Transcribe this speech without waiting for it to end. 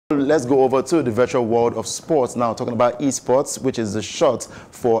Let's go over to the virtual world of sports now, talking about esports, which is the short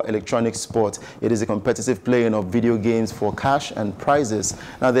for electronic sport. It is a competitive playing of video games for cash and prizes.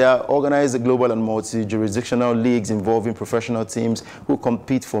 Now, they are organized global and multi-jurisdictional leagues involving professional teams who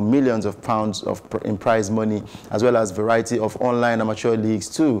compete for millions of pounds in prize money, as well as variety of online amateur leagues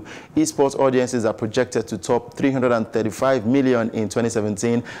too. Esports audiences are projected to top 335 million in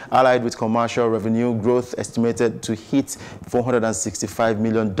 2017, allied with commercial revenue growth estimated to hit $465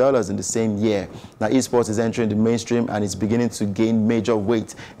 million in the same year. Now, esports is entering the mainstream and is beginning to gain major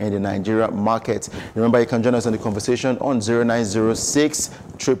weight in the Nigeria market. Remember, you can join us on the conversation on 0906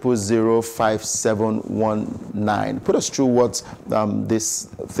 000 5719. Put us through what this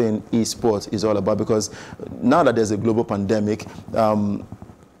thing, esports, is all about, because now that there's a global pandemic,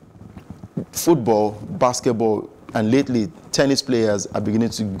 football, basketball, and lately, tennis players are beginning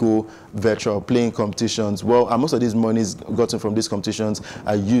to go virtual, playing competitions. Well, and most of these monies gotten from these competitions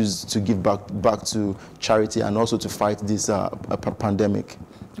are used to give back to charity and also to fight this pandemic.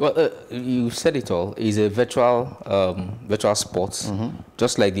 Well, you said it all. It's a virtual sports.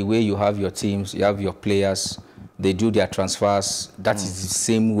 Just like the way you have your teams, you have your players, they do their transfers. That is the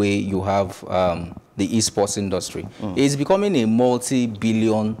same way you have the esports industry. It's becoming a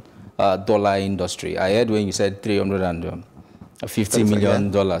multi-billion dollar industry. I heard when you said $350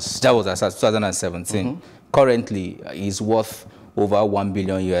 million. That was as of 2017. Currently, is worth over $1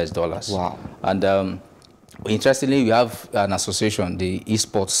 billion US. Wow. And interestingly, we have an association, the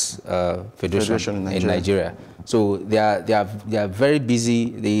Esports Federation in Nigeria. So they are very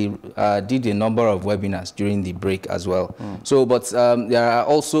busy. They did a number of webinars during the break as well. So, but there are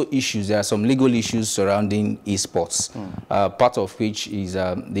also issues. There are some legal issues surrounding esports. Part of which is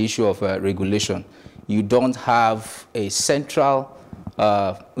the issue of regulation. You don't have a central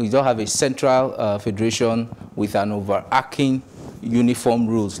federation with an overarching uniform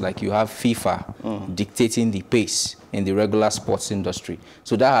rules like you have FIFA dictating the pace in the regular sports industry.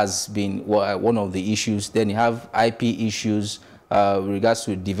 So that has been one of the issues. Then you have IP issues with regards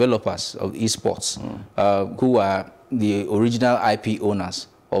to developers of esports who are the original IP owners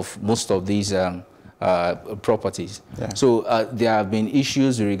of most of these properties. Yeah. So there have been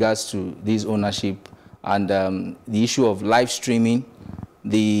issues with regards to this ownership and the issue of live streaming,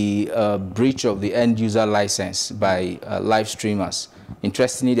 the breach of the end user license by live streamers.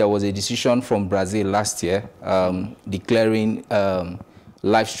 Interestingly, there was a decision from Brazil last year declaring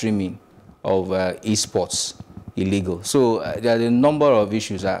live streaming of esports illegal. So there are a number of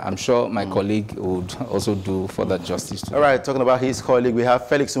issues. I'm sure my colleague would also do further justice to. All right, talking about his colleague, we have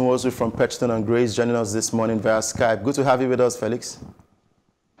Felix Nwosu from Pechton and Grace joining us this morning via Skype. Good to have you with us, Felix.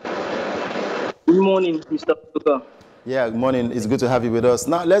 Good morning, Mr. Booker. Yeah, good morning. It's good to have you with us.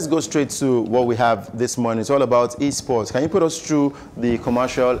 Now, let's go straight to what we have this morning. It's all about esports. Can you put us through the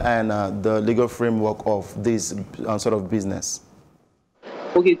commercial and the legal framework of this sort of business?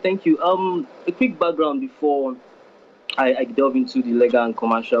 Okay, thank you. A quick background before I delve into the legal and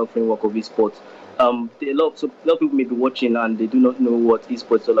commercial framework of esports. A lot of people may be watching and they do not know what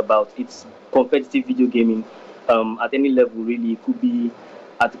esports is all about. It's competitive video gaming at any level, really. It could be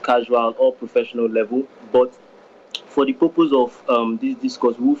at a casual or professional level, but for the purpose of this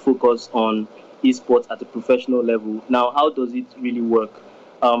discourse, we'll focus on esports at a professional level. Now, how does it really work?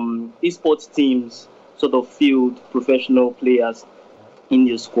 Esports teams sort of field professional players in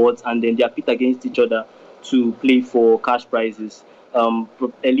their squads, and then they are pit against each other to play for cash prizes.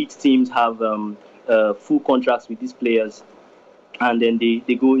 Elite teams have full contracts with these players, and then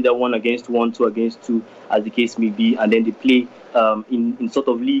they go either 1 against 1, 2 against 2, as the case may be, and then they play in sort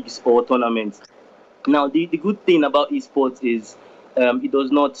of leagues or tournaments. Now, the good thing about esports is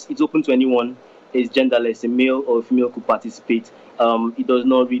it's open to anyone. It's genderless. A male or a female could participate. It does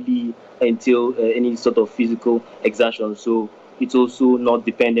not really entail any sort of physical exertion. So it's also not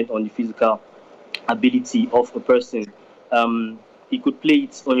dependent on the physical ability of a person. You could play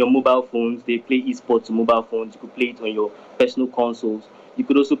it on your mobile phones. They play esports on mobile phones. You could play it on your personal consoles. You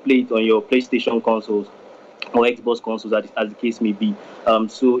could also play it on your PlayStation consoles or Xbox consoles, as the case may be.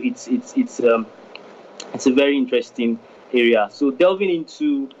 So it's a very interesting area. So delving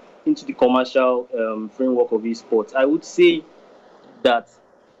into the commercial framework of esports, I would say that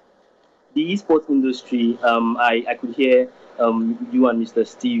the esports industry, I could hear you and Mr.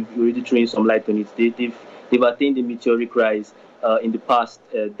 Steve already throwing some light on it. They've attained a meteoric rise in the past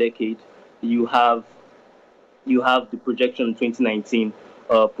decade. You have the projection in 2019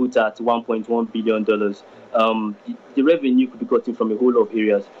 put at $1.1 billion. The revenue could be gotten from a whole lot of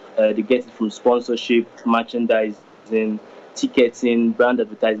areas. They get it from sponsorship, merchandising, ticketing, brand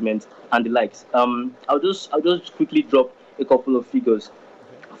advertisement, and the likes. I'll just quickly drop a couple of figures.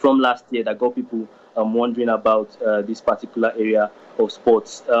 from last year that got people wondering about this particular area of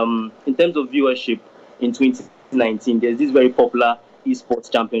sports. In terms of viewership, in 2019, there's this very popular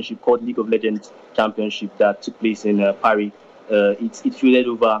esports championship called League of Legends Championship that took place in Paris. It fielded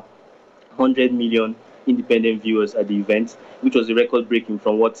over 100 million independent viewers at the event, which was a record breaking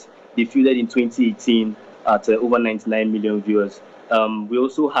from what they fielded in 2018 at over 99 million viewers. We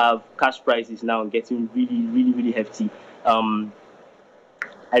also have cash prizes now getting really hefty.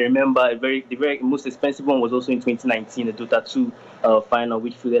 I remember the very most expensive one was also in 2019, the Dota 2 final,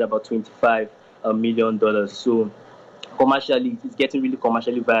 which fielded about $25 million. So commercially, it's getting really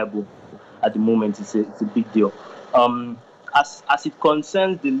commercially viable at the moment. It's a big deal. As it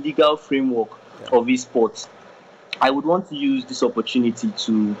concerns the legal framework of esports, I would want to use this opportunity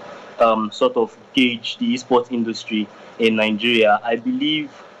to sort of gauge the esports industry in Nigeria. I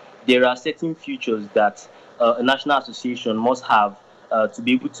believe there are certain features that a national association must have to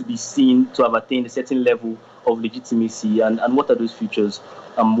be able to be seen to have attained a certain level of legitimacy. And what are those features?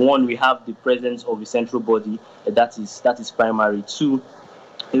 One, we have the presence of a central body that is primary. Two,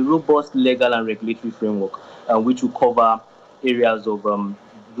 a robust legal and regulatory framework, which will cover areas of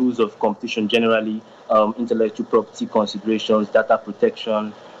rules of competition generally, intellectual property considerations, data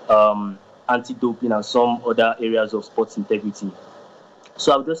protection, anti-doping, and some other areas of sports integrity.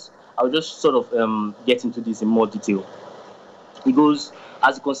 So I'll just sort of get into this in more detail. It goes,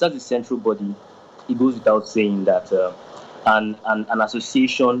 as it concerns the central body, it goes without saying that an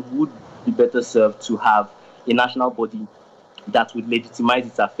association would be better served to have a national body that would legitimize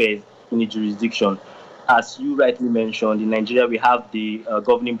its affairs in a jurisdiction. As you rightly mentioned, in Nigeria we have the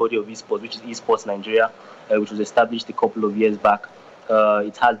governing body of esports, which is Esports Nigeria, which was established a couple of years back.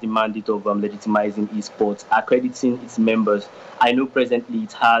 It has the mandate of legitimizing esports, accrediting its members. I know presently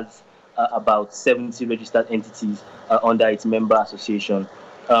it has about 70 registered entities under its member association.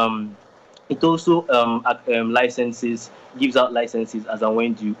 It also gives out licenses as and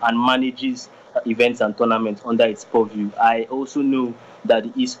when due, and manages events and tournaments under its purview. I also know that the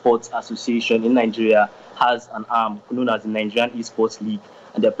Esports Association in Nigeria has an arm known as the Nigerian Esports League,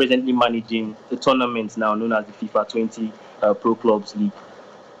 and they're presently managing a tournament now known as the FIFA 20 Pro Clubs League.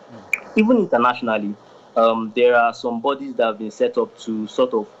 Even internationally, there are some bodies that have been set up to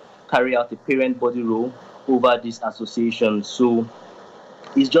sort of carry out a parent body role over this association. So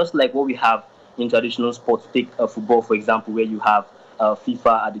it's just like what we have in traditional sports. Take football, for example, where you have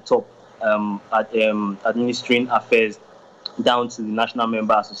FIFA at the top, administering affairs down to the national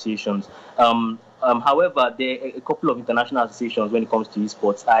member associations. However, there are a couple of international associations when it comes to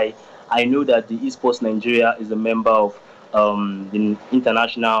esports. I know that the Esports Nigeria is a member of the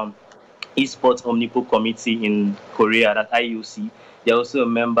International Esports Omnipo Committee in Korea, that's IOC. They're also a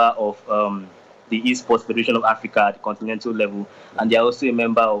member of the Esports Federation of Africa at the continental level, and they're also a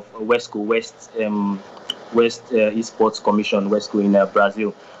member of West Esports Commission, WESCO in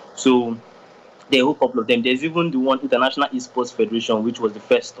Brazil. So there are a whole couple of them. There's even the one International Esports Federation, which was the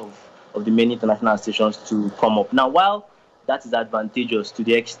first of the many international associations to come up. Now, while that is advantageous to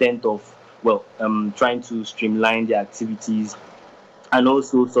the extent of, trying to streamline their activities and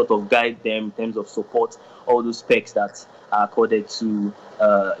also sort of guide them in terms of support all those specs that are accorded to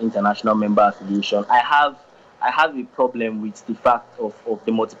international member affiliation, I have a problem with the fact of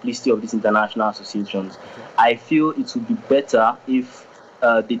the multiplicity of these international associations. Okay. I feel it would be better if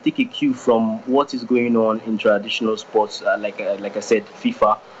they take a cue from what is going on in traditional sports, like I said,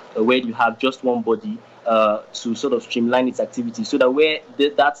 FIFA, where you have just one body to sort of streamline its activity, so that where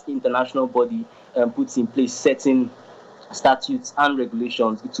that international body puts in place certain statutes and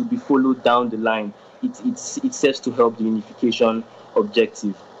regulations, it will be followed down the line. It serves to help the unification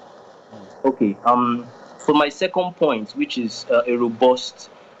objective. Okay. For my second point, which is a robust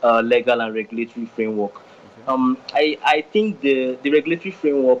legal and regulatory framework, I think the regulatory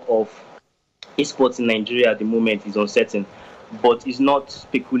framework of esports in Nigeria at the moment is uncertain, but it's not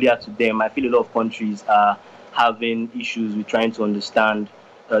peculiar to them. I feel a lot of countries are having issues with trying to understand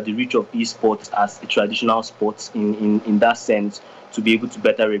the reach of esports as a traditional sport in that sense, to be able to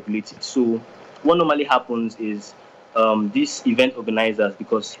better regulate it. So what normally happens is these event organizers,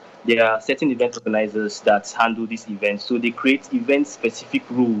 because there are certain event organizers that handle these events, so they create event-specific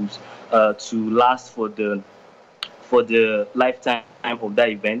rules to last for the lifetime of that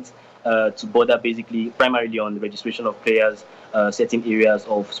event, to border basically primarily on the registration of players, certain areas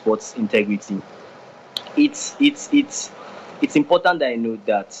of sports integrity. It's important that I note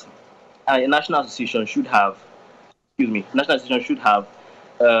that a national association should have,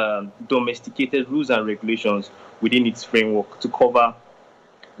 domesticated rules and regulations within its framework to cover,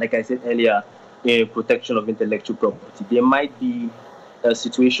 like I said earlier, protection of intellectual property. There might be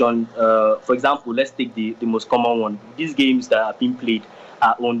situation. For example, let's take the most common one. These games that are being played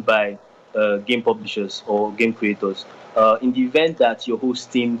are owned by game publishers or game creators. In the event that you're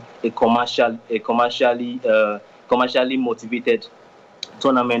hosting a commercially motivated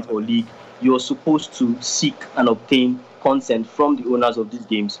tournament or league, you're supposed to seek and obtain consent from the owners of these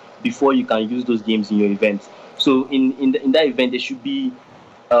games before you can use those games in your event. So in that event, there should be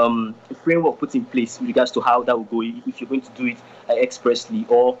a framework put in place with regards to how that will go if you're going to do it expressly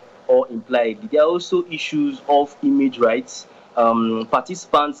or impliedly. There are also issues of image rights.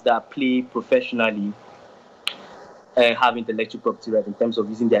 Participants that play professionally have intellectual property right in terms of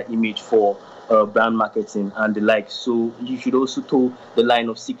using their image for brand marketing and the like. So you should also toe the line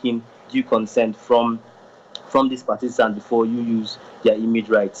of seeking due consent from these participants before you use their image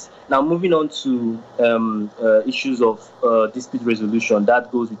rights. Now, moving on to issues of dispute resolution, that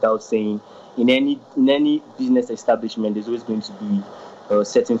goes without saying. In any business establishment, there's always going to be a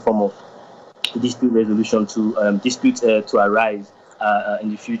certain form of dispute resolution to disputes to arise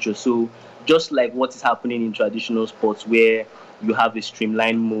in the future. So just like what is happening in traditional sports, where you have a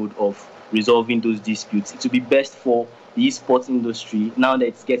streamlined mode of resolving those disputes, it would be best for the esports industry, now that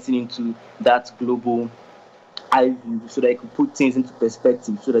it's getting into that global eye view, so that it could put things into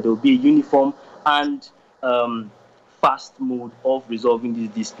perspective, so that there will be a uniform and fast mode of resolving these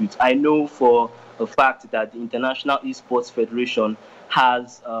disputes. I know for a fact that the International Esports Federation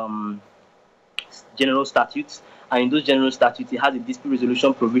has general statutes, and in those general statutes, it has a dispute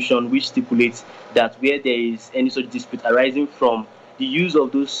resolution provision which stipulates that where there is any such dispute arising from the use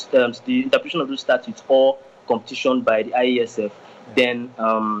of those the interpretation of those statutes or competition by the IASF, then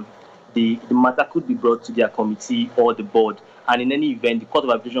the matter could be brought to their committee or the board, and in any event, the Court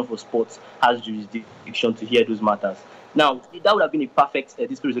of Arbitration for Sports has jurisdiction to hear those matters. Now, that would have been a perfect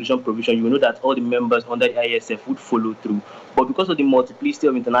dispute resolution provision. You will know that all the members under the IASF would follow through. But because of the multiplicity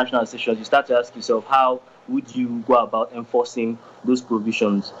of international sessions, you start to ask yourself, how would you go about enforcing those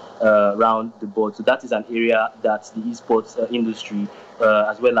provisions around the board? So that is an area that the esports industry,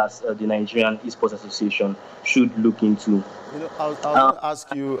 as well as the Nigerian Esports Association, should look into. You know, I was going to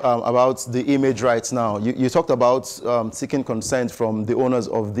ask you about the image rights now. You talked about seeking consent from the owners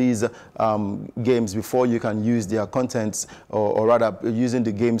of these games before you can use their content, or rather using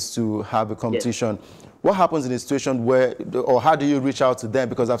the games to have a competition. Yes. What happens in a situation where, or how do you reach out to them?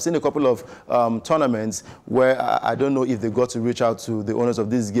 Because I've seen a couple of tournaments where I don't know if they got to reach out to the owners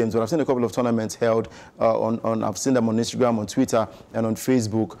of these games, but I've seen a couple of tournaments held I've seen them on Instagram, on Twitter, and on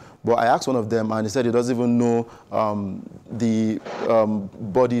Facebook. But I asked one of them, and he said he doesn't even know the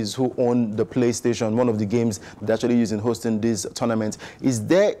bodies who own the PlayStation, one of the games they actually use in hosting these tournaments. Is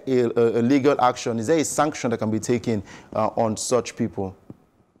there a legal action? Is there a sanction that can be taken on such people?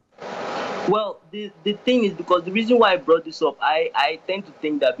 Well, the thing is, because the reason why I brought this up, I tend to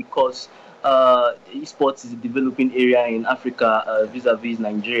think that because esports is a developing area in Africa vis-a-vis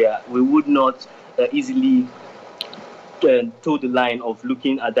Nigeria, we would not easily toe the line of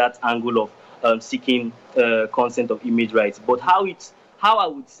looking at that angle of seeking consent of image rights. But how I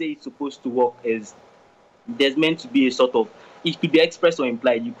would say it's supposed to work is there's meant to be a sort of, it could be expressed or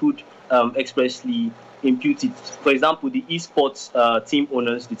implied. You could expressly impute it. For example, the esports team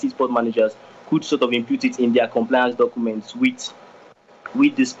owners, the esports managers, could sort of impute it in their compliance documents with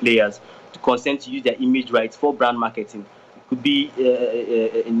these players to consent to use their image rights for brand marketing. It could be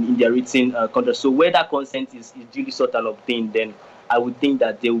in their written contract. So where that consent is duly sought and obtained, then I would think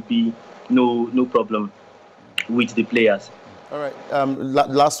that there will be no problem with the players. All right.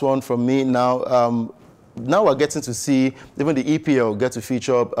 Last one from me now. Now we're getting to see even the EPL get to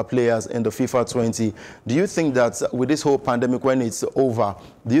feature players in the FIFA 20. Do you think that with this whole pandemic, when it's over,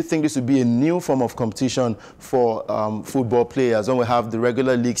 do you think this would be a new form of competition for football players? When we have the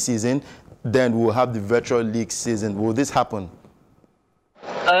regular league season, then we'll have the virtual league season. Will this happen?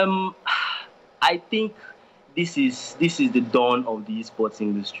 I think this is the dawn of the esports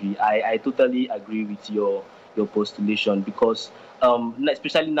industry. I totally agree with your postulation, because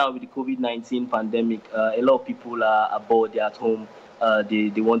especially now with the COVID-19 pandemic, a lot of people are bored, they're at home,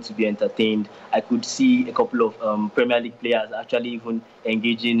 they want to be entertained. I could see a couple of Premier League players actually even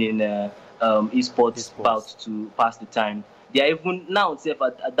engaging in esports bouts to pass the time. They are even now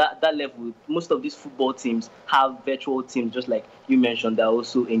at that level. Most of these football teams have virtual teams, just like you mentioned, that are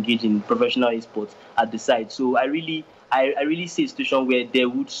also engaging in professional esports at the side. So I really see a situation where there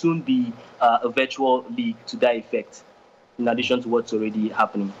would soon be a virtual league to that effect, in addition to what's already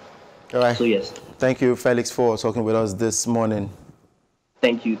happening. All right. So yes. Thank you, Felix, for talking with us this morning.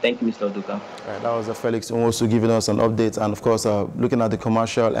 Thank you, Mr. Oduka. Right, that was Felix also giving us an update, and of course looking at the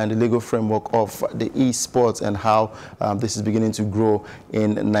commercial and the legal framework of the esports and how this is beginning to grow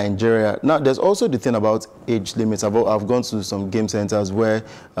in Nigeria. Now, there's also the thing about age limits. I've gone to some game centers where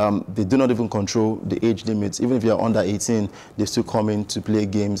they do not even control the age limits. Even if you're under 18, they still come in to play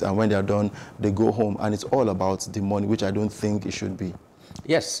games, and when they're done, they go home, and it's all about the money, which I don't think it should be.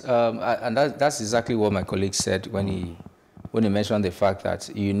 Yes, and that's exactly what my colleague said when he mentioned the fact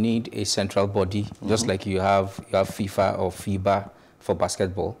that you need a central body, just like you have FIFA or FIBA for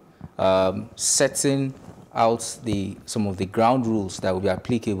basketball, setting out some of the ground rules that will be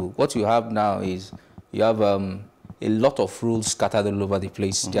applicable. What you have now is you have a lot of rules scattered all over the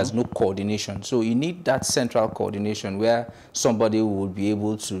place. There's no coordination. So you need that central coordination where somebody would be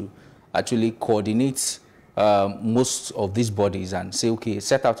able to actually coordinate most of these bodies and say, okay,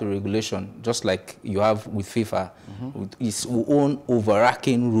 set out a regulation, just like you have with FIFA, with its own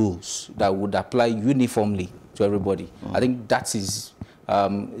overarching rules that would apply uniformly to everybody. I think that is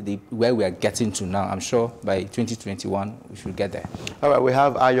where we are getting to now. I'm sure by 2021 we should get there. All right, we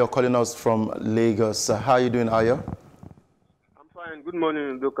have Ayo calling us from Lagos. How are you doing, Ayo? I'm fine. Good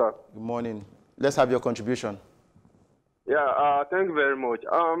morning, Doka. Good morning. Let's have your contribution. Yeah, thank you very much.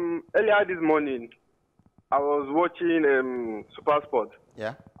 Earlier this morning, I was watching Super Sport.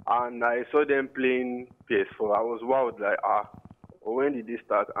 Yeah. And I saw them playing PS4. I was wowed, like, when did this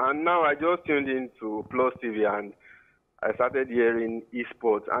start? And now I just tuned into Plus TV and I started hearing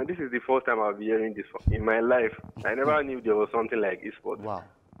esports. And this is the first time I've been hearing this in my life. I never knew there was something like esports. Wow.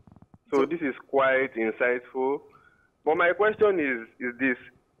 So this is quite insightful. But my question is this.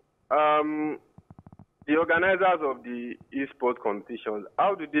 The organizers of the esports competitions,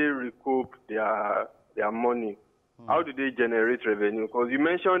 how do they recoup their money? How do they generate revenue? Because you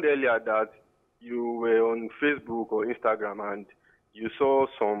mentioned earlier that you were on Facebook or Instagram and you saw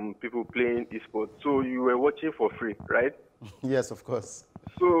some people playing esports. So you were watching for free, right? Yes, of course.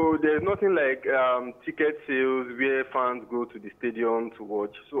 So there's nothing like ticket sales where fans go to the stadium to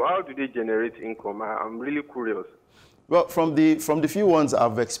watch. So how do they generate income? I'm really curious. Well, from the few ones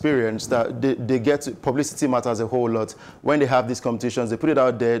I've experienced, that they get publicity matters a whole lot. When they have these competitions, they put it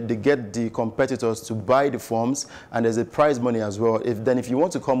out there, they get the competitors to buy the forms, and there's a prize money as well. If you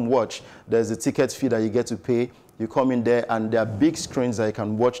want to come watch, there's a ticket fee that you get to pay. You come in there, and there are big screens that you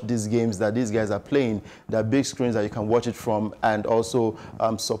can watch these games that these guys are playing. There are big screens that you can watch it from, and also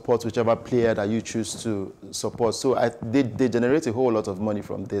support whichever player that you choose to support. So they generate a whole lot of money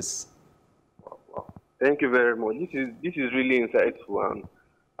from this. Thank you very much. This is really insightful, and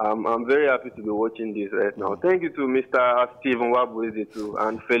I'm very happy to be watching this right now. Thank you to Mr. Stephen Wabueze too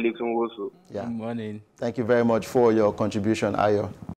and Felix Nwosu. Yeah. Good morning. Thank you very much for your contribution, Ayo.